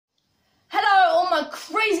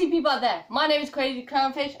crazy people out there? My name is Crazy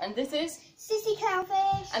Clownfish and this is Sissy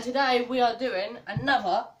Clownfish. And today we are doing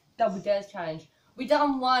another Double Dares challenge. We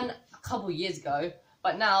done one a couple years ago,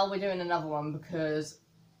 but now we're doing another one because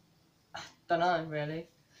I don't know really.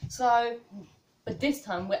 So, but this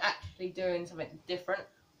time we're actually doing something different.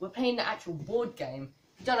 We're playing the actual board game.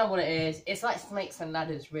 If you don't know what it is, it's like Snakes and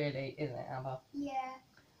Ladders really, isn't it, Amber? Yeah.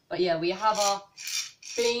 But yeah, we have our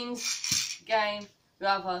beans game. We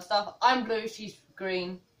have our stuff. I'm blue, she's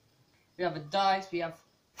green. We have a dice. We have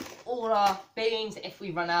all our beans. If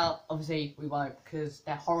we run out, obviously we won't because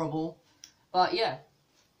they're horrible. But yeah,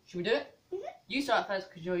 should we do it? Mm-hmm. You start first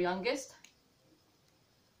because you're youngest.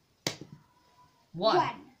 One.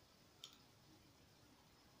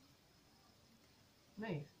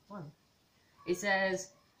 Move. One. It says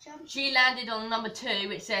Jump. she landed on number 2.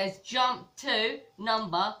 It says jump to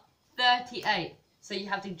number 38. So you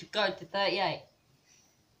have to go to 38.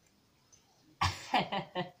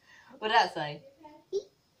 What did that say?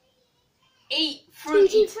 Eat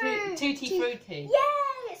fruity tutti frutti.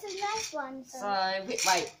 Yeah, it's a nice one. So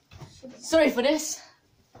wait. Sorry for this.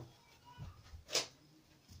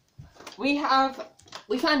 We found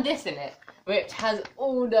this in it, which has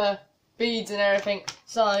all the beads and everything.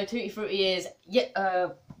 So tutti frutti is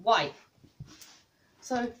white.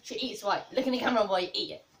 So she eats white. Look in the camera while you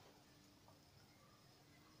eat it.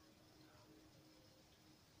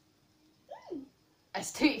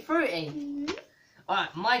 It's tutti frutti. Mm-hmm.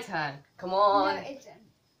 Alright, my turn. Come on. No, it isn't.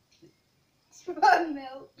 It's raw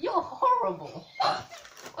milk. You're horrible.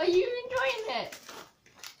 Are you enjoying it?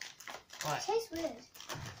 Right. It tastes weird.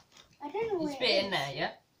 I don't know You what spit it it is. in there,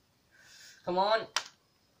 yeah? Come on.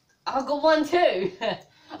 I've got one too.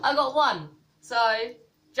 I got one. So,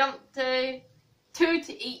 jump to 2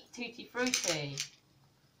 to eat tutti frutti.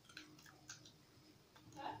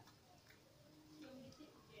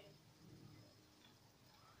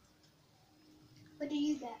 What do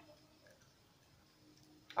you get?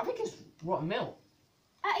 I think it's rotten milk.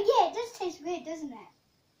 Yeah, it does taste weird, doesn't it?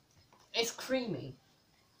 It's creamy.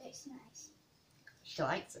 It's nice. She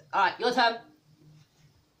likes it. Alright, your turn.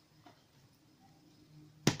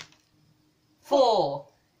 4.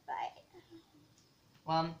 Right.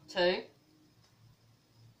 1, 2.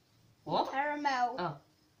 What? Caramel. Oh,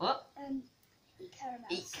 what? Eat caramel.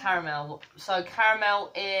 Eat caramel. So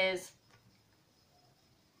caramel is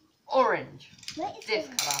orange. What is This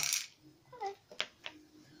it? colour. Hello.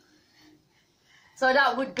 So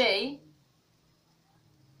that would be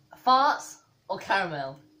farts or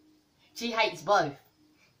caramel. She hates both.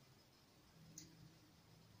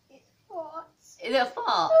 It's what? Is it a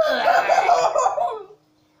fart?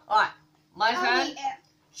 Alright, my I'll turn. eat it.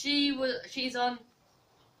 She's on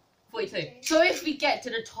 42. So if we get to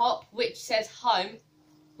the top, which says home,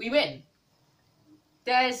 we win.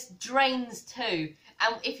 There's drains too,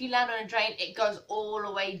 and if you land on a drain, it goes all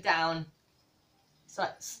the way down.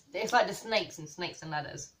 It's like the snakes in Snakes and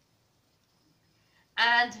Ladders.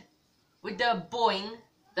 And with the boing,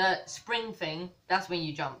 the spring thing, that's when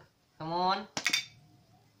you jump. Come on.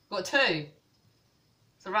 Got 2.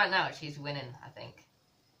 So right now she's winning, I think.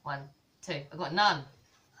 1, 2. I've got none.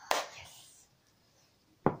 Yes.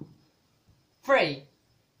 3.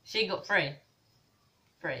 She got 3.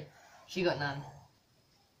 3. She got none.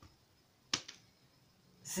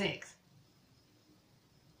 6.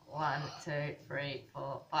 1, 2, 3,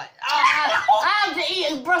 4, 5. Ah! I have to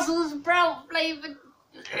eat a Brussels sprout flavoured.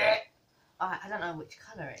 I don't know which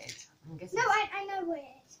colour it is. I'm guessing. No, I know what it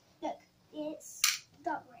is. Look, it's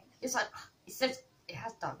dark green. It's like, it says it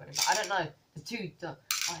has dark green, but I don't know. The two,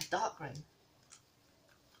 it's dark green.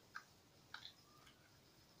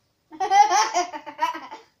 I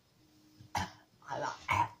like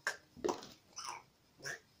it.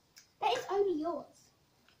 That is only yours.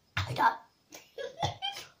 I got.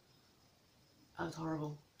 That was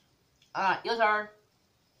horrible. Alright, your turn.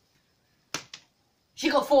 She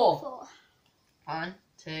got 4. 4. 1,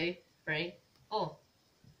 2, 3, 4.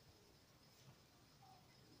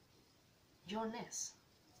 You're on this.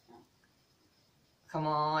 Come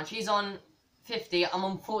on, she's on 50, I'm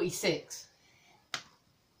on 46.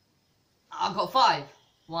 I've got 5.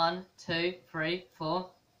 1, 2, 3, 4.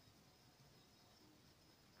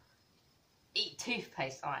 Eat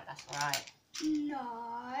toothpaste. Alright, that's alright.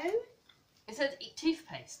 No. It says eat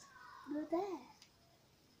toothpaste. You're there.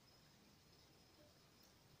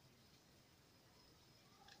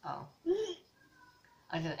 Oh.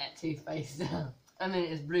 I didn't eat toothpaste. I mean,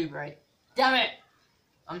 it's blueberry. Damn it!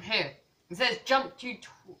 I'm here. It says jump to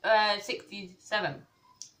 67.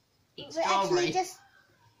 Eat But strawberry. actually just...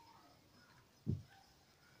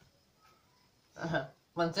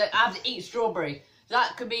 One sec. I have to eat strawberry.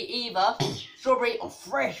 That could be either strawberry or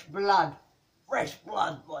fresh blood. Fresh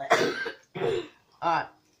blood, boy. Alright.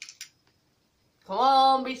 Come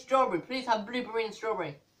on, be strawberry. Please have blueberry and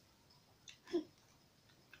strawberry.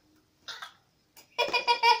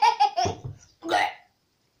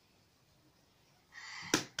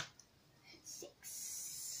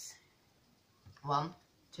 Six. 1,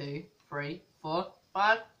 2, 3, 4,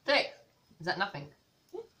 5, 6. Is that nothing?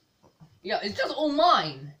 Yeah, it's just all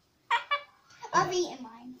mine. I've eaten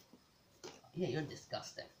mine. Yeah, you're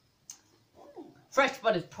disgusting. Fresh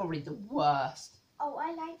blood is probably the worst. Oh,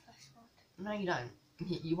 I like fresh blood. No, you don't.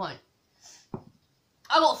 You won't.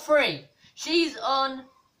 I got 3. She's on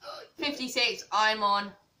 56. I'm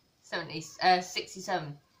on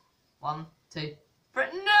 67. 1, 2, 3.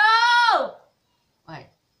 No! Wait.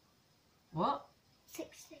 What?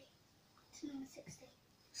 60. It's number 60.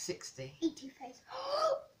 60. Eat toothpaste.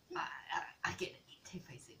 I get to eat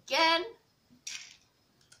toothpaste again.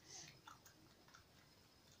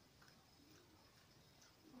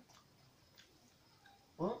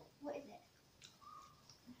 What? What is it?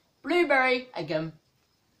 Blueberry again.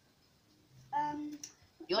 Um.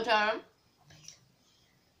 Your turn.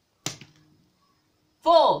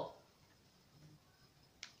 4.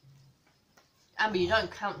 Amber, you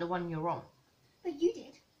don't count the one you're on. But you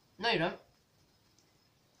did. No, you don't.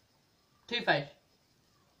 Toothpaste.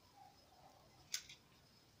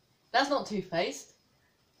 That's not toothpaste.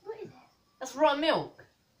 What is it? That's rotten milk.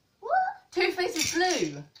 What? Toothpaste is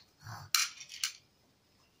blue.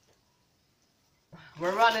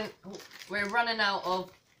 We're running out of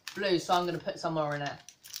blue, so I'm gonna put some more in there.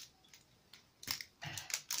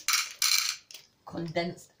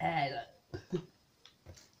 Condensed air. Look.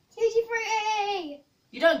 Tutti Frutti!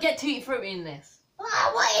 You don't get tutti frutti in this.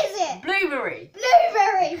 Ah, what is it? Blueberry.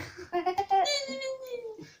 Blueberry!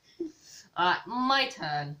 Alright, my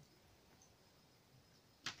turn.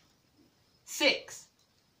 6.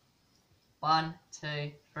 1,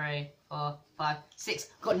 2, 3, 4, 5, 6.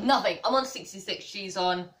 Got nothing. I'm on 66. She's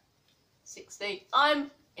on 60. I'm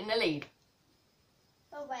in the lead.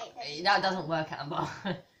 Oh, wait. That doesn't work, Amber.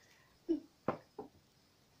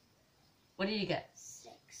 What do you get?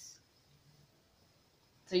 6.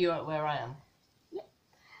 So you're at where I am. Yep.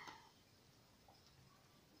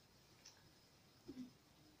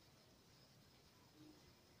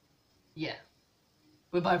 Yeah.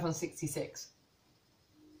 We're both on 66.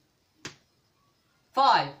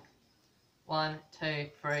 5. 1, 2,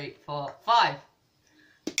 3, 4, 5.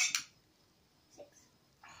 6.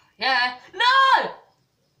 Yeah. No!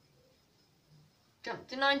 Jump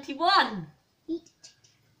to 91. Eat.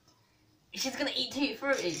 She's gonna eat Tutti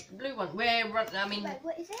Frutti. The blue one. We're running. I mean, Wait,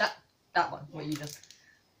 what is it? that one. What you just.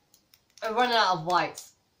 We're running out of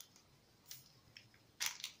whites.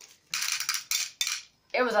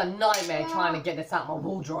 It was a nightmare trying to get this out of my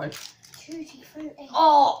wardrobe. Tutti Frutti.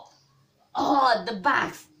 Oh, the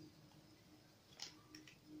bags.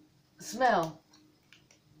 Smell.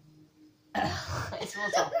 It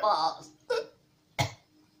smells so fast.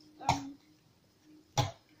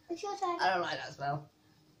 It's your turn. I don't like that smell.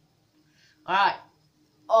 Alright.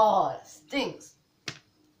 Oh, that stinks.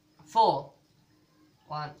 4.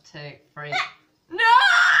 1, 2, 3.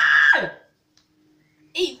 No!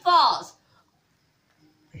 Eat farts.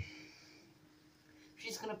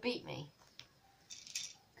 She's gonna beat me.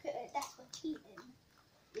 That's what eating,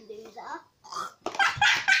 you loser.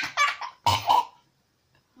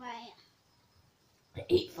 Right.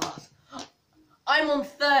 Eat farts. I'm on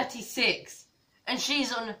 36. And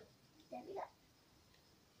she's on There we go.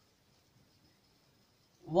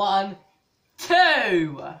 1, 2.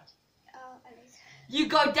 Oh, at least. You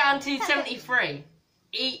go down to 73.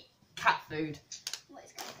 Eat cat food. What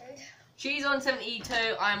is cat food? She's on 72.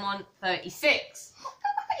 I'm on 36.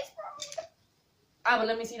 It's brown. But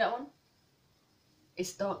let me see that one.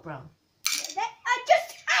 It's dark brown. I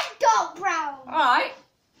just had dark brown. Alright.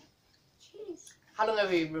 Jeez. How long have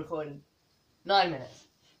we recorded? 9 minutes.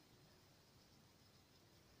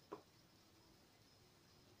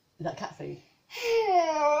 Is that cat food?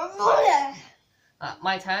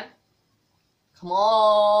 My turn. Come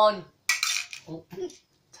on. Oh,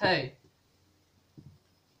 2.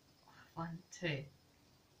 1, 2.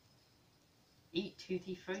 Eat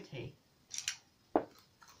Tutti Frutti. 3.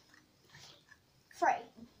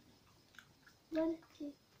 1, 2,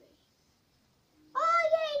 3. Oh,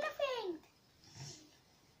 yay, nothing.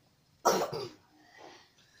 I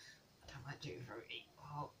don't like Tutti Frutti.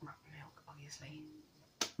 Oh, milk, obviously.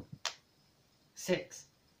 6.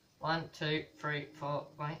 1, 2, 3, 4,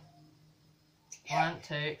 wait. 1,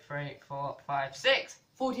 2, 3, 4, 5, 6.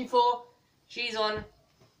 44. She's on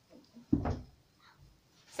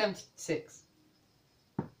 76.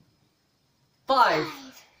 5.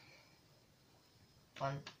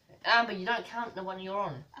 1. Amber, you don't count the one you're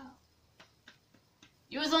on. Oh.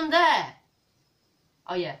 You was on there.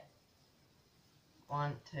 Oh yeah.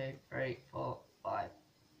 1, 2, 3, 4, 5.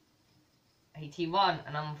 81,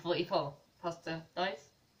 and I'm on 44. Pass the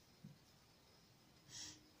dice.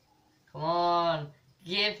 Come on,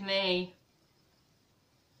 give me.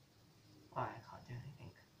 Why, I can't do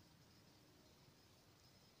anything.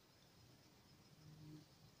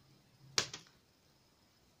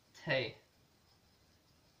 Two.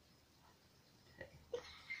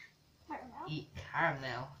 Caramel. Eat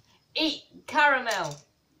caramel. Eat caramel.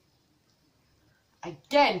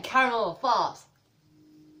 Again, caramel farts.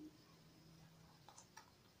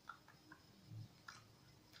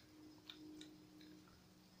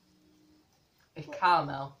 It's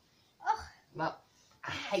caramel. Ugh. Well,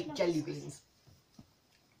 I hate jelly beans.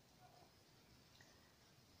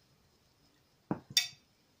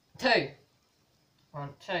 Two. 1,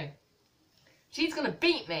 2. She's gonna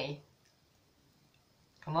beat me.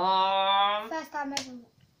 Come on. First time ever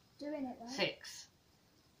doing it though. 6.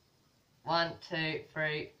 1, 2,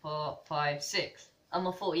 3, 4, 5, 6. I'm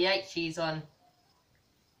on 48. She's on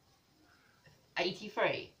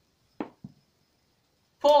 83.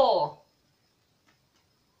 4.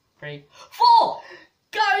 3, 4.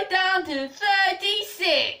 Go down to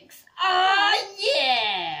 36. Oh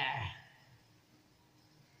yeah.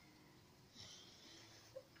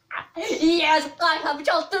 Yes, I have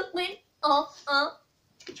just to win.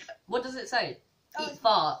 What does it say? Oh, Eat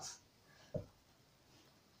farts.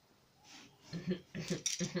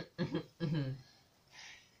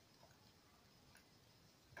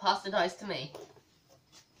 Pass the dice to me.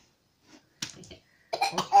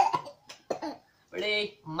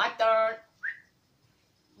 Ready? My turn.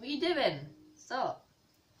 What are you doing? Stop.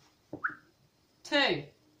 2.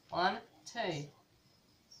 1, 2.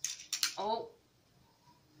 Oh.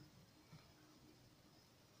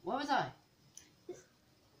 Where was I?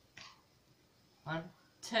 1,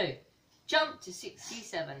 2. Jump to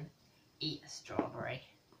 67. Eat a strawberry.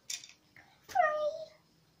 3.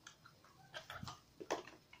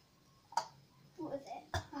 What was it?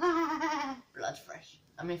 Blood fresh.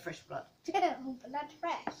 I mean fresh blood. Blood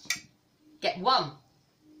fresh. Get 1.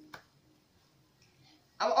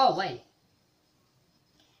 Oh wait.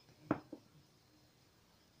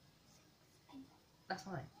 That's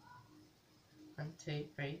fine. 1, 2,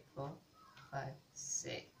 3, 4, 5,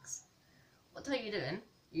 6. What are you doing?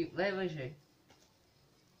 Where was you?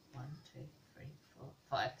 1, 2, 3, 4,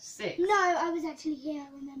 5, 6. No, I was actually here, I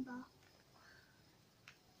remember.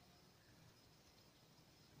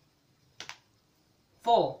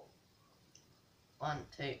 4. 1,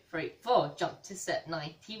 2, 3, 4. Jump to set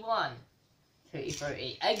 91. Tutti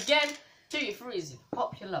Frutti. Again, Tutti Frutti is a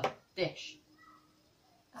popular dish.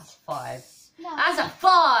 That's 5. No. That's a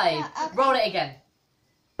 5! Yeah, okay. Roll it again.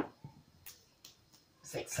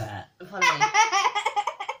 6. Funny.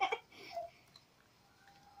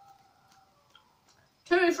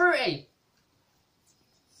 Tutti Frutti.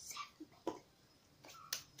 7.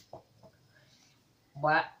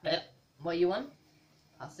 What are you on?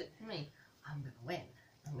 Pass it to me. I'm gonna win.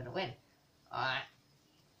 I'm gonna win. Alright.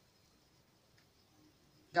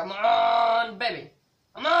 Come on, baby.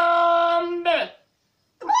 Come on, baby.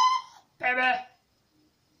 Come on, baby.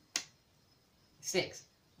 6.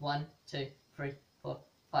 1, 2, 3, 4,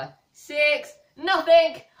 5, 6.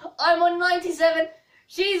 Nothing. I'm on 97.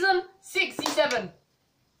 She's on 67.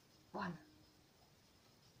 1.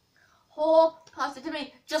 4. Pass it to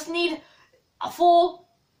me. Just need a 4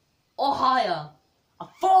 or higher. A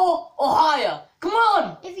 4 or higher. Come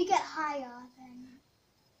on. If you get higher, then...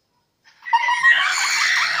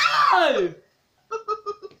 No.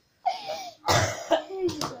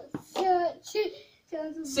 Such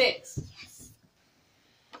 6. Yes.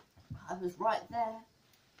 I was right there.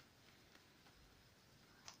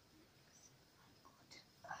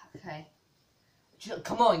 Okay.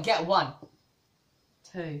 Come on, get 1.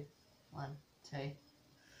 2. 1, 2.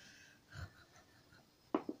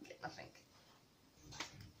 Get nothing.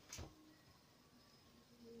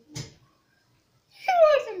 Who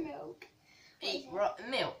wants some milk? Eat rotten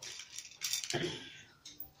milk.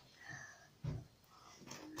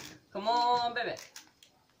 Come on, baby.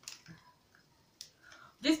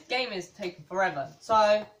 This game is taking forever,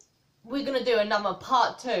 so we're gonna do another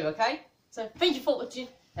part 2, okay? So thank you for watching,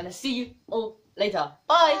 and I'll see you all later.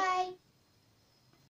 Bye!